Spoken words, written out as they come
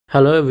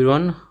Hello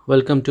everyone,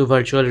 welcome to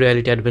Virtual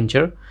Reality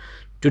Adventure.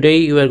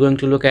 Today we are going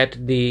to look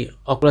at the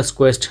Oculus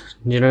Quest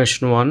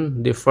Generation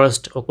 1, the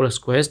first Oculus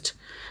Quest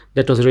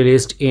that was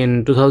released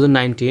in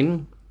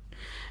 2019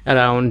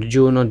 around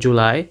June or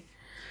July.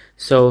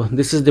 So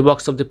this is the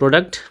box of the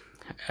product.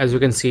 As you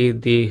can see,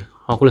 the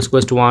Oculus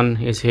Quest 1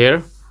 is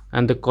here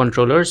and the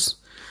controllers,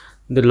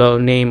 the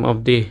name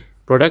of the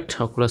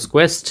product, Oculus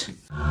Quest.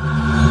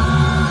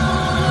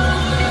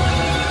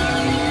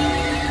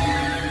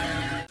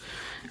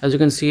 As you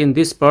can see in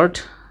this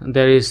part,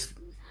 there is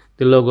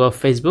the logo of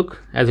Facebook,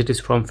 as it is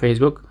from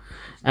Facebook,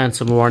 and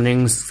some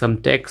warnings,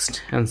 some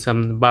text, and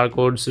some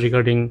barcodes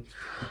regarding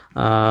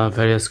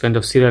various kind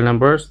of serial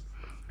numbers.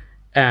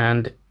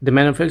 And the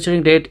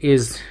manufacturing date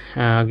is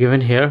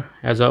given here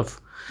as of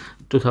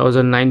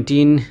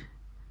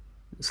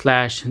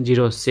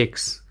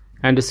 2019/06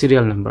 and the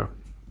serial number.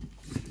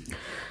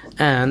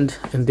 And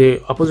in the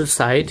opposite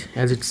side,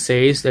 as it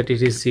says that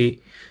it is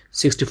the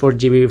 64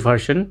 GB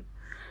version,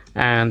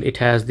 and it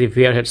has the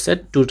VR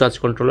headset, 2 touch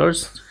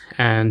controllers,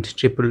 and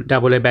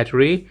AA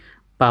battery,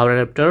 power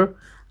adapter,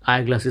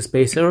 eyeglass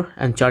spacer,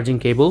 and charging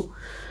cable.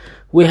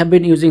 We have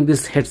been using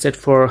this headset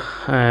for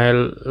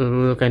at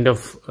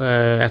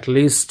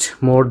least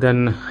more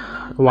than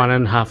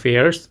 1.5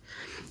 years,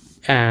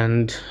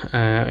 and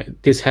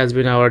this has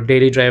been our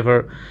daily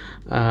driver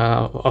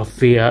of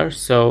VR.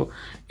 So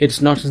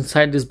it's not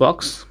inside this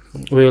box.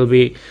 We will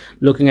be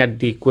looking at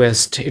the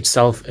Quest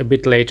itself a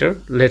bit later.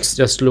 Let's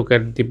just look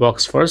at the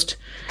box first.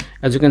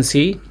 As you can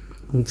see,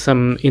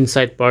 some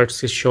inside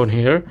parts is shown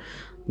here.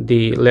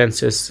 The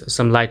lenses,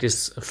 some light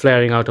is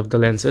flaring out of the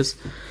lenses,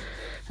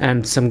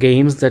 and some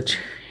games that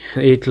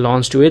it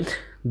launched with.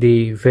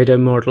 The Vader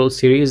Immortal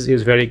series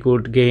is very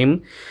good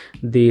game.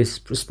 The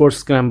Sports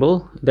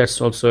Scramble, that's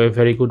also a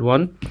very good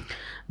one.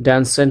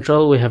 Dance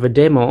Central, we have a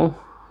demo.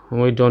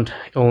 We don't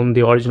own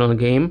the original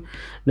game.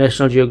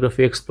 National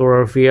Geographic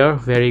Explorer VR,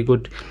 very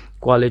good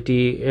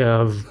quality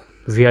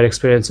VR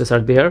experiences are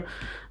there.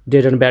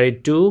 Dead and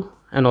Buried 2,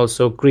 and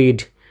also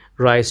Creed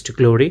Rise to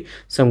Glory,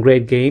 some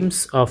great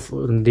games of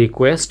the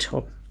Quest.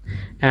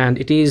 And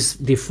it is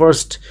the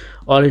first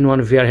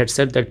all-in-one VR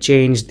headset that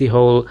changed the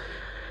whole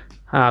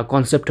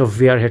concept of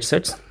VR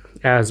headsets,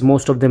 as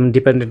most of them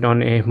depended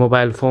on a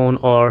mobile phone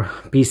or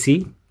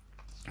PC.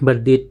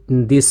 But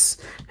this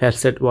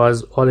headset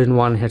was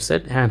all-in-one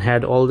headset and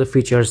had all the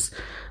features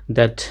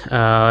that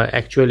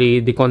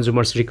actually the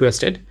consumers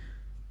requested.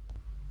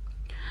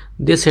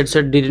 This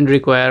headset didn't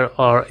require,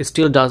 or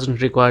still doesn't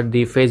require,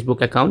 the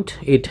Facebook account.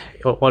 It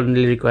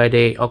only required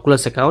a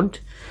Oculus account,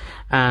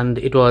 and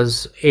it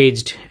was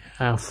aged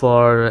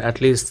for at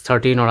least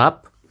 13 or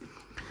up.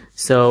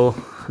 So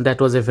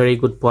that was a very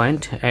good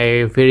point,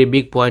 a very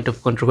big point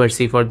of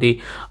controversy for the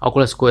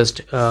Oculus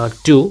Quest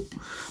 2,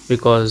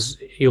 because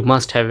you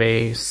must have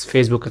a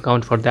Facebook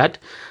account for that.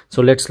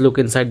 So let's look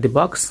inside the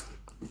box.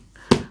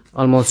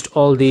 Almost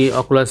all the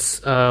Oculus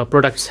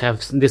products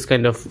have this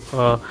kind of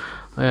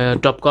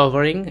top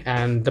covering,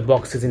 and the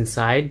box is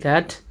inside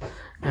that,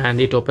 and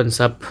it opens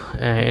up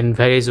in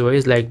various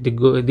ways. Like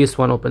this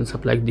one opens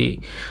up like the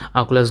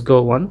Oculus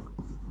Go one.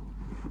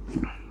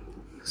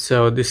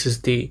 So this is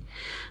the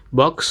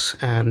box,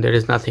 and there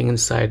is nothing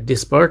inside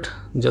this part,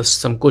 just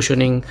some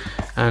cushioning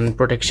and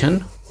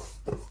protection.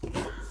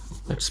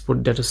 Let's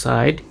put that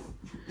aside.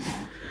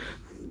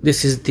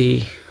 This is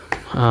the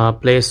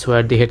place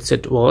where the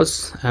headset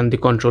was and the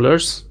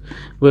controllers.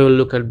 We will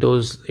look at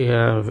those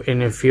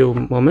in a few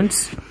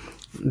moments.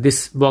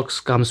 This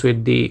box comes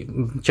with the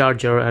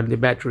charger and the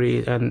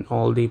battery and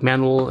all the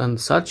manual and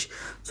such.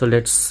 So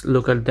let's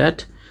look at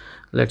that.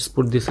 Let's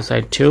put this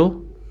aside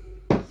too.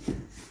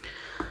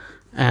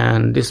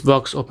 And this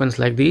box opens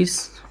like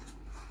this.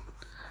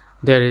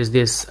 There is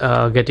this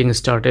getting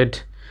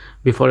started.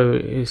 Before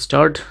we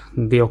start,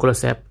 the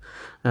Oculus app,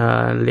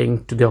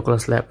 link to the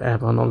Oculus Lab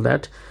app and all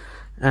that.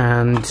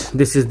 And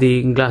this is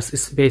the glass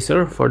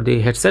spacer for the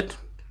headset,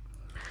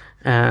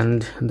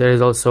 and there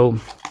is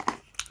also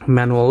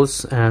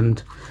manuals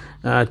and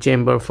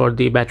chamber for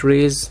the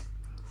batteries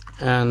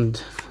and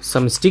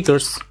some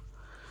stickers.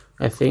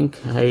 I think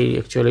I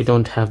actually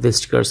don't have the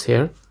stickers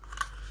here.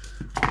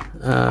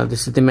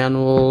 This is the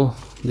manual.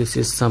 This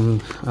is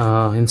some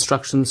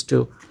instructions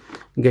to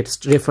get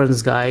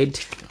reference guide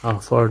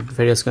for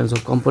various kinds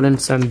of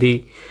components, and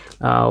the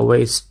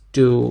ways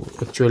to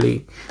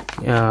actually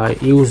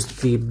use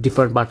the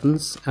different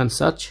buttons and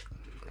such.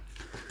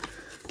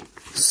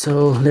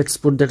 So let's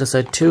put that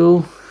aside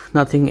too.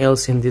 Nothing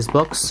else in this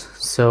box.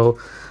 So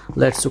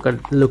let's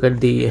look at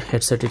the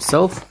headset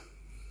itself.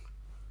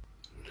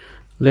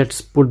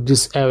 Let's put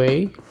this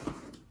away.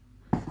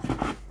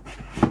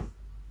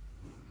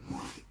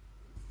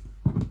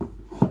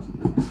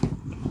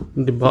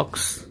 The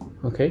box.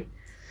 Okay,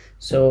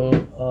 so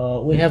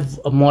we have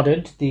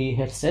modded the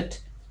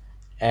headset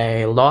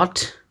a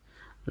lot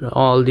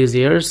all these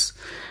years,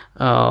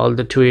 all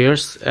the 2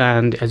 years,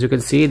 and as you can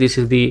see, this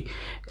is the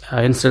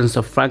instance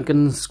of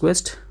Franken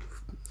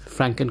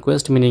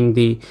Quest, meaning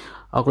the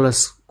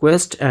Oculus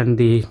Quest and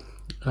the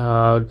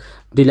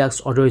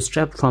deluxe audio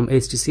strap from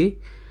HTC.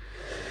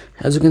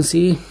 As you can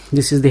see,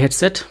 this is the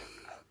headset.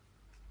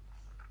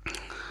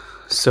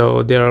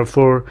 So there are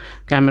 4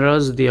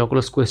 cameras. The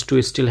Oculus Quest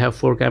 2 still have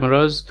 4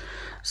 cameras.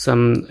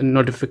 Some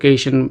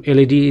notification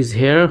LED is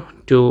here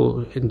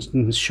to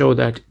show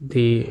that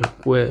the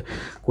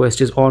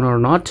Quest is on or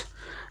not,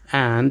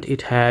 and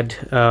it had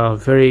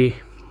very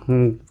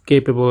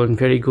capable and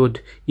very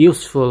good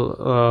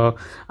useful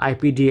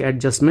IPD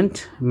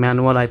adjustment,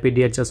 manual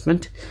IPD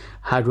adjustment,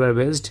 hardware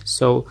based.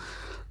 So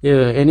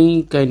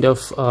any kind of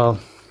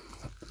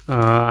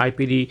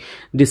IPD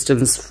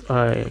distance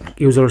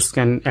users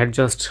can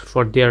adjust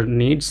for their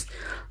needs.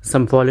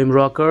 Some volume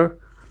rocker,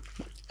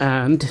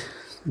 and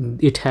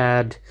it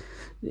had,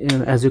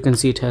 as you can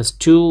see, it has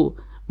 2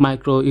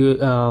 micro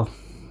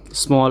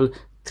small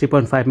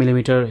 3.5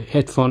 millimeter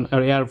headphone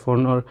or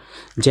earphone or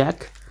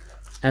jack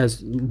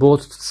as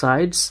both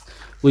sides.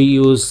 We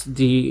use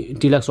the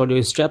deluxe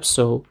audio straps,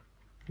 so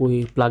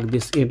we plug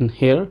this in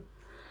here.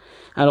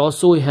 And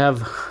also we have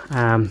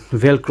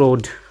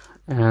velcroed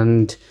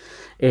and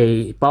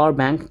a power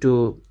bank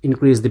to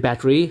increase the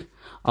battery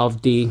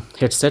of the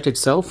headset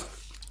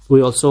itself.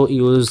 We also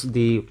use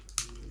the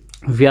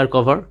VR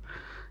cover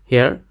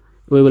here.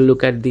 We will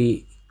look at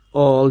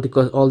all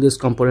these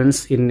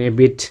components in a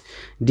bit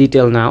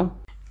detail now.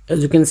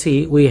 As you can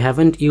see, we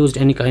haven't used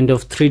any kind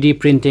of 3D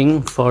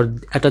printing for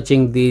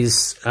attaching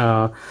these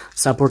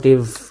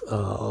supporting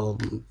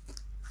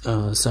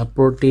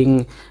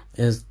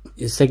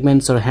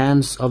segments or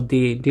hands of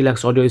the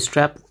deluxe audio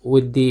strap.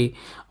 With the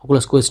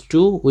Oculus Quest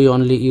 2, we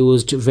only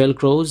used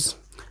velcros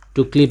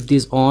to clip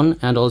these on,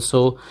 and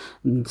also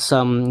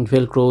some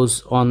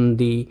velcros on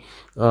the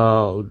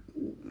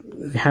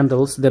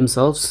handles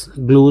themselves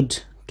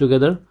glued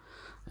together.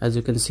 As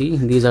you can see,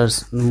 these are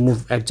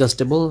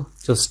adjustable,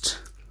 just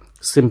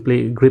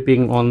simply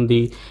gripping on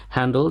the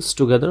handles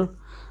together.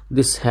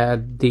 This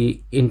had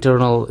the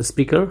internal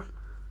speaker.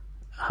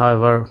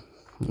 However,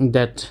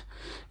 that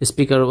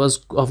speaker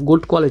was of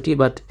good quality,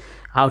 but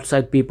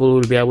outside people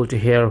will be able to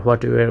hear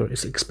what we were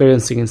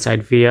experiencing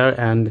inside VR.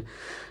 And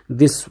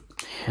this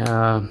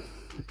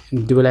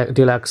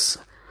deluxe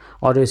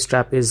audio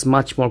strap is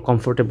much more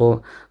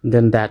comfortable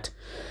than that,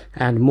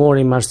 and more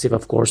immersive,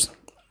 of course.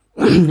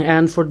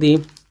 And for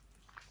the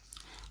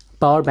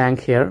power bank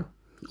here,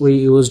 we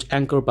used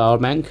Anchor power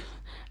bank,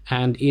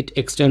 and it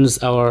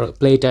extends our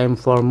playtime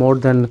for more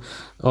than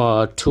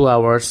 2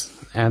 hours,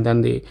 and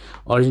then the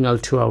original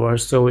 2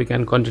 hours, so we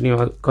can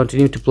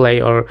continue to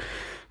play or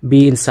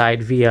be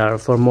inside VR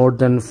for more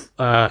than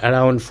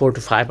around 4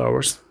 to 5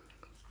 hours.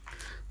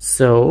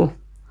 So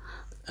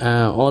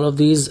all of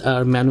these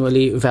are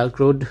manually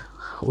velcroed.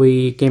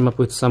 We came up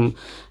with some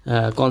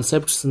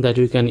concepts that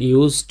we can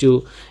use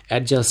to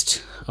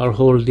adjust or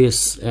hold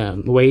this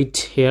weight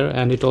here,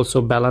 and it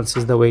also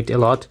balances the weight a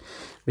lot,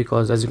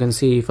 because as you can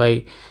see, if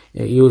I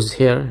use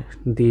here,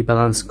 the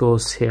balance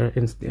goes here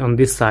on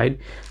this side,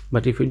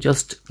 but if you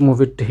just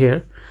move it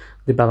here,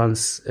 the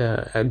balance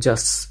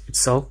adjusts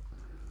itself.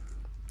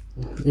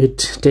 It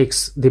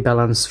takes the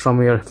balance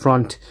from your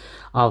front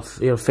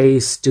of your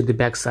face to the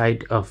back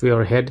side of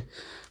your head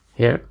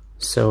here,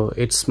 so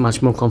it's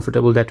much more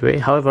comfortable that way.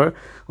 However,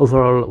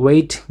 overall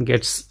weight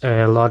gets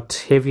a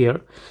lot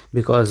heavier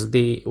because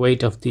the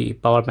weight of the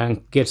power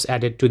bank gets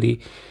added to the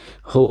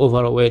whole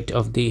overall weight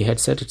of the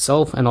headset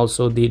itself, and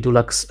also the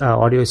deluxe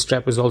audio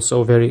strap is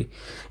also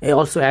it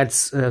also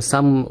adds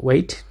some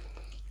weight.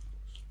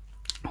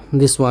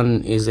 This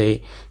one is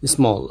a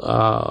small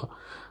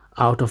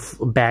out of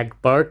bag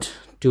part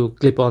to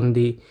clip on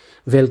the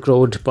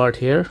velcroed part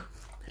here,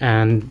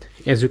 and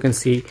as you can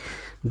see,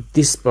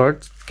 this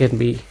part can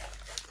be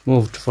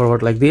moved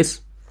forward like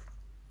this,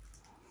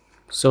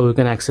 so you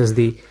can access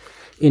the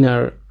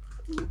inner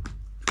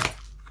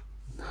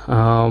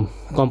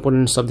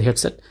components of the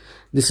headset.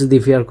 This is the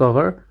VR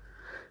cover,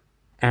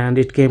 and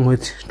it came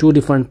with 2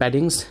 different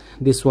paddings.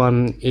 This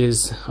one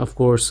is, of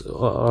course,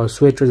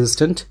 sweat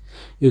resistant.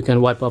 You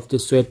can wipe off the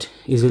sweat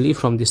easily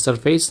from the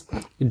surface.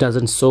 It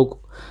doesn't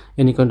soak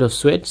any kind of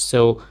sweat,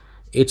 so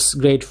it's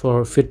great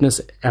for fitness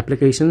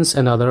applications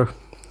and other.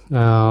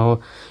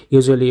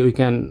 Usually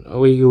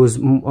we use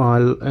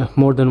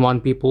more than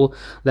 1 people,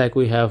 like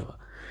we have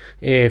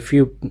a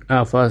few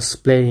of us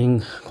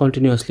playing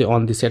continuously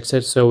on this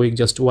headset, so we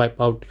just wipe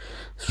out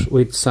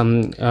with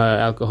some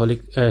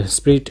alcoholic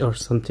spirit or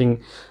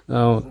something,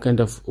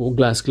 kind of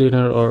glass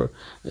cleaner or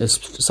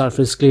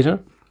surface cleaner,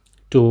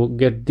 to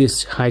get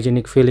this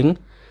hygienic feeling.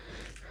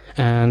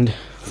 And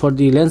for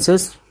the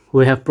lenses,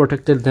 we have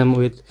protected them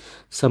with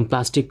some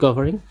plastic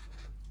covering,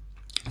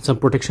 some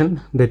protection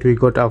that we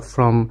got up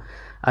from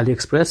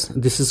AliExpress.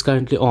 This is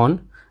currently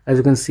on. As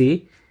you can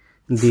see,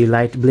 the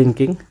light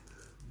blinking,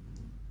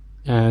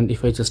 and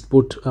if I just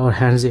put our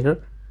hands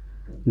here,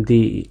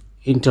 the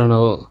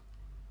internal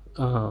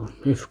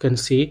if you can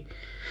see,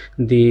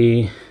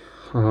 the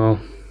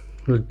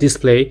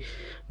display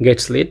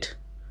gets lit,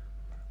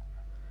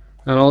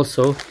 and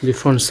also the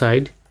front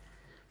side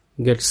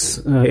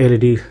gets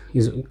LED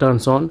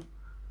turns on,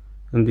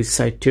 and this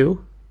side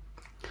too.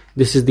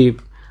 This is the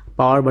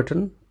power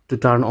button to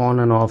turn on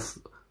and off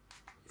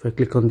If I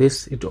click on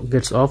this, it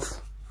gets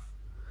off.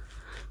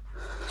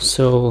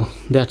 So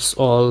that's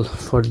all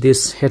for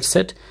this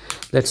headset.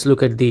 Let's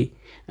look at the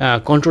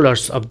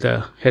controllers of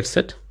the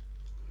headset.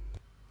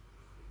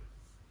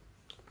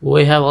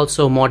 We have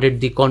also modded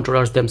the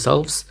controllers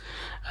themselves.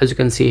 As you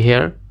can see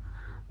here,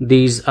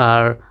 these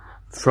are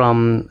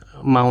from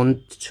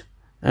Mammoth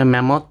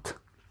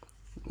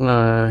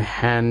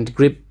hand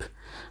grip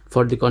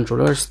for the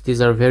controllers.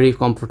 These are very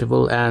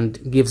comfortable and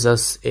gives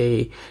us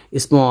a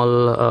small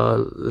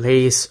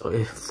lace,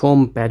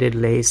 foam padded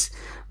lace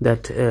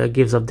that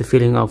gives up the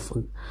feeling of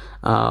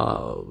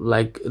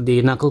like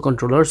the knuckle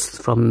controllers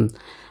from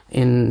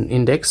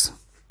Index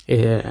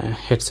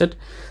headset.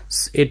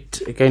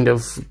 It kind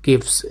of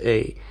gives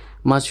a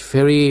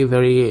very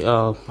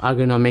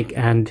ergonomic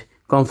and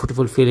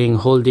comfortable feeling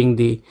holding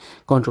the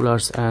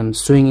controllers and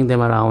swinging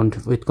them around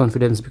with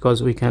confidence,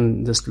 because we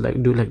can just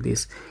do like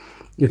this.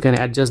 You can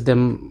adjust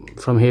them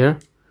from here,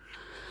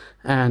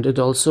 and it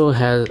also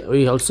has,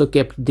 we also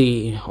kept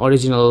the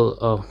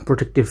original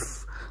protective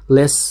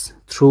lace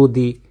through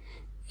the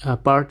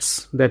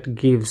parts that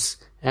gives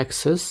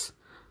access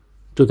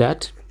to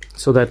that,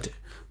 so that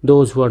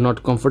those who are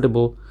not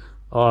comfortable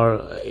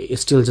or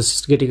still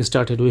just getting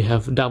started, we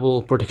have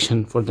double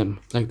protection for them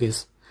like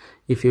this.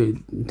 If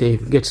they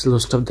get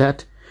lost of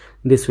that,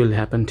 this will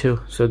happen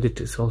too. So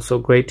this is also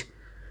great.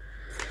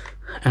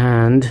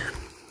 And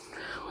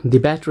the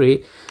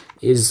battery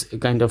is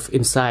kind of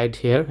inside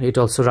here. It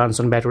also runs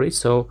on battery,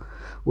 so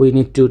we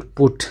need to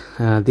put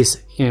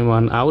this in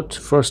one out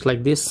first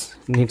like this.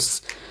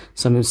 Needs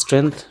some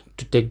strength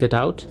to take that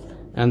out,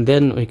 and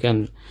then we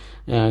can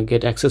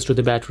get access to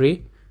the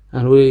battery.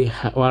 And we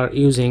are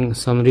using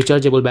some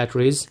rechargeable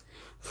batteries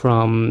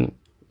from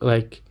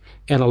like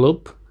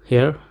Eneloop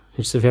here.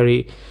 It's a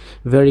very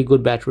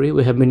good battery.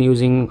 We have been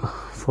using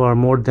for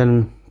more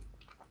than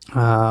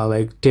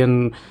like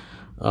 10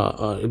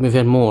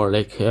 even more,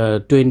 like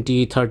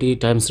 20-30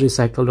 times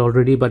recycled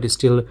already, but it's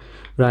still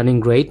running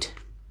great.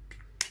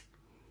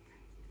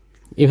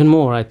 Even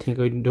more, I think.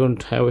 We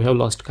have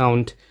lost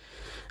count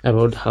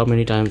about how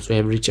many times we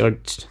have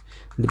recharged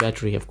the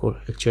battery, of course,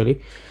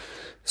 actually.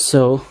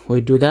 So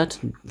we do that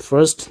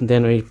first,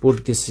 then we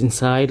put this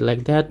inside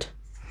like that,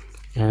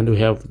 and we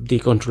have the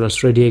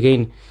controllers ready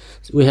again.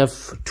 We have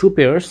two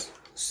pairs,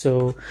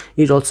 so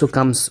it also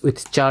comes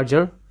with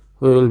charger.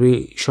 We will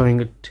be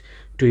showing it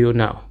to you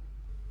now.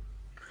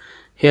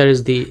 Here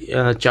is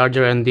the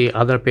charger and the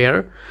other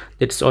pair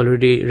that's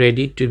already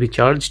ready to be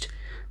charged.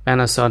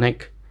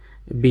 Panasonic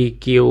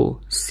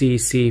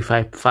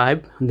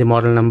BQ-CC55, the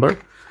model number,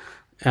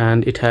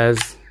 and it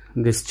has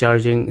this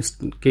charging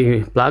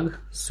plug.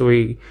 So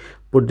we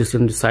put this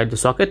inside the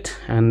socket,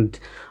 and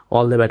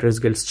all the batteries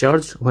gets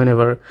charged.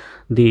 Whenever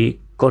the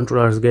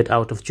controllers get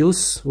out of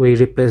juice, we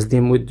replace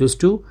them with those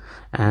two,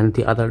 and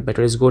the other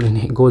batteries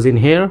goes in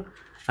here,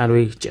 and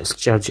we just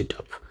charge it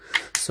up.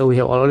 So we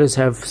always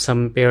have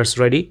some pairs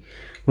ready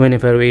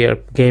whenever we are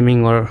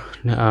gaming or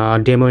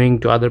demoing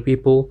to other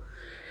people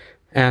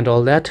and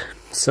all that.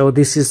 So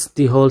this is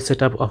the whole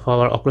setup of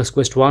our Oculus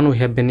Quest 1. We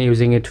have been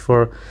using it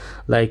for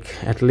like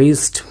at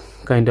least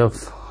kind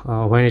of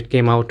when it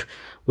came out,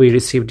 we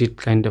received it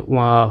kind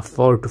of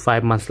 4 to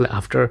 5 months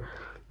after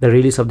the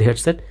release of the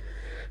headset,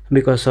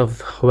 because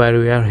of where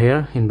we are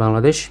here in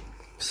Bangladesh.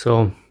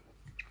 So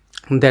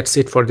that's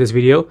it for this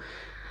video.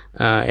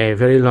 A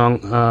very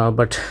long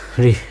but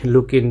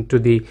look into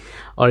the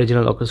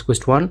original Oculus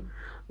Quest 1.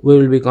 We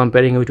will be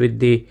comparing it with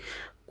the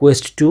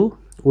Quest 2.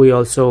 We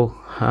also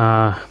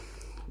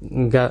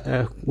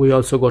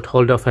got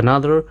hold of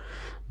another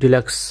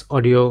deluxe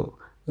audio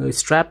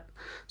strap,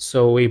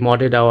 so we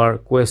modded our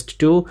Quest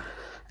 2,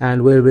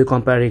 and we'll be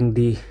comparing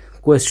the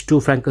Quest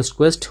 2 Franken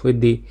Quest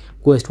with the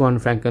Quest 1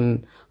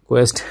 Franken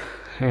Quest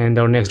in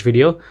our next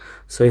video.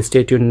 So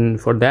stay tuned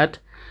for that.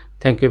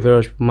 Thank you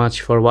very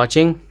much for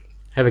watching.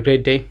 Have a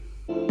great day.